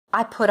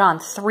I put on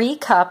 3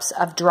 cups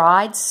of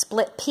dried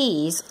split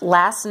peas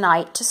last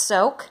night to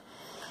soak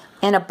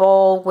in a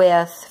bowl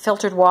with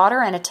filtered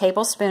water and a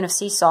tablespoon of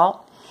sea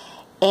salt.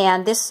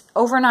 And this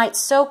overnight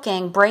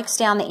soaking breaks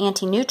down the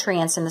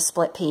anti-nutrients in the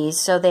split peas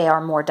so they are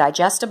more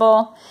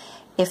digestible.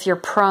 If you're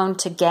prone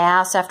to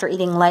gas after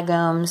eating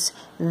legumes,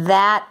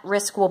 that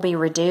risk will be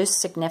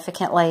reduced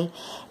significantly.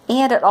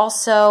 And it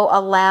also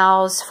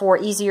allows for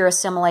easier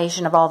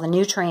assimilation of all the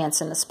nutrients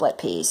in the split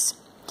peas.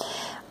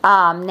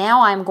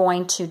 Now I'm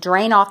going to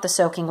drain off the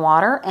soaking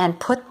water and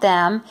put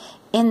them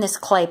in this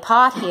clay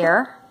pot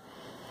here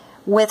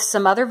with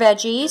some other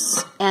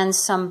veggies and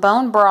some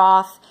bone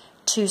broth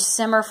to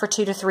simmer for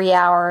 2 to 3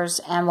 hours,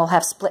 and we'll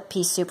have split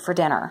pea soup for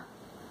dinner.